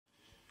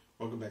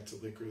Welcome back to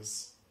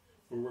Likras.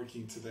 We're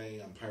working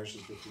today on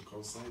Parshas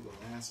Bechukosai,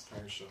 the last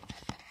parsha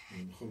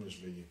in Chumash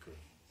Vayikra.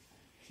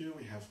 Here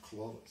we have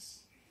Klolos.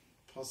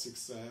 Pasuk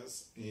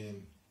says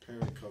in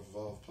Perek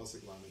Vav,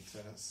 Pasuk Lamed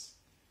Tes,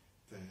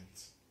 that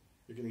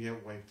you're going to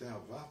get wiped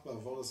out.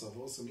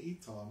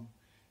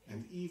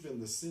 And even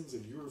the sins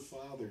of your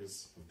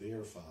fathers, of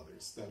their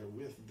fathers, that are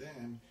with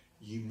them,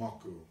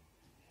 yimaku,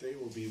 they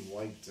will be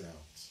wiped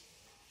out.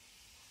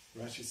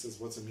 Rashi says,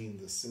 what's it mean,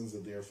 the sins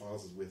of their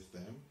fathers is with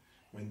them?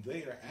 When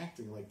they are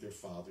acting like their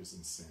fathers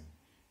in sin.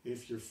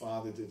 If your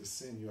father did a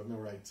sin, you have no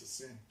right to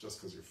sin, just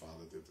because your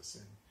father did the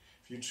sin.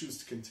 If you choose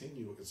to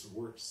continue, it's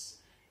worse.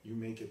 You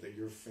make it that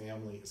your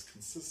family is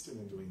consistent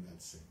in doing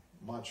that sin.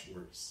 Much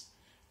worse.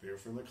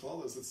 Therefore, in the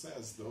Klolos it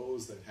says,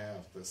 those that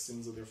have the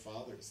sins of their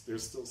fathers, they're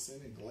still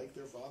sinning, like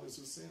their fathers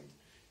who sinned.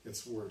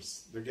 It's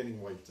worse. They're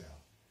getting wiped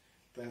out.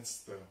 That's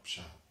the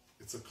pshat.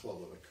 It's a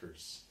klala, a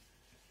curse.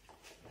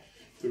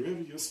 The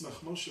Rabbi Yismach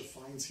Moshe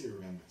finds here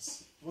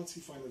remes. What's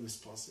he find in this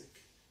pasuk?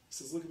 He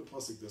says, look at the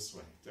pasuk this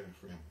way, derech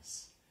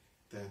remes,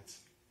 that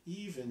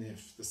even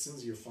if the sins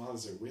of your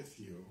fathers are with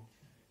you,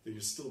 that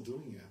you're still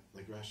doing it,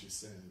 like Rashi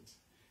said,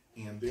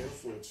 and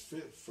therefore it's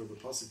fit for the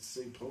pasuk to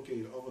say,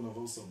 Pokei oven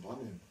avos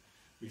abanim.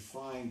 We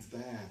find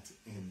that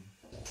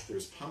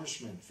there's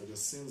punishment for the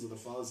sins of the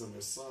fathers and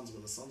their sons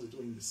when the sons are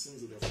doing the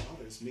sins of their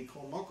fathers.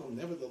 Mikol makom,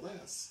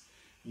 nevertheless,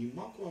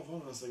 yimaku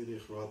avonos aydei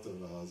charata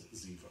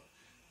v'ziva.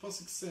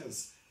 Pasuk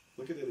says,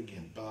 look at it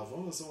again.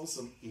 Ba'avonos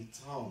also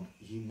itam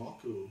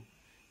yimaku.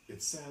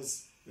 It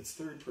says it's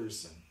third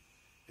person.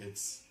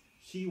 It's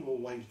he will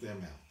wipe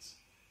them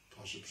out.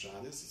 Pasha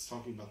Pshat is it's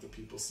talking about the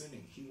people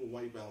sinning. He will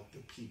wipe out the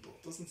people.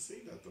 It doesn't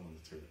say that though in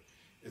the Torah.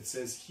 It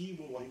says he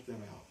will wipe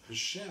them out.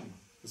 Hashem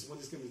is what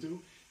he's going to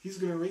do. He's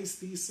going to erase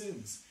these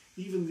sins.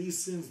 Even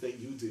these sins that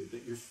you did,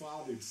 that your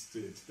fathers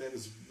did, that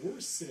is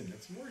worse sin.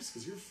 It's worse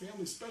because your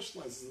family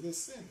specializes in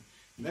this sin.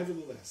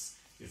 Nevertheless,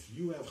 if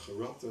you have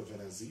charata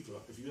and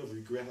aziva, if you have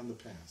regret on the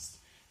past,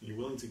 and you're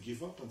willing to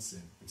give up on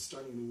sin and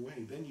start a new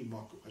way, then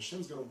yimaku.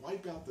 Hashem's going to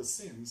wipe out the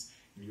sins,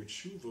 and your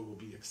tshuva will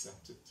be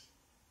accepted.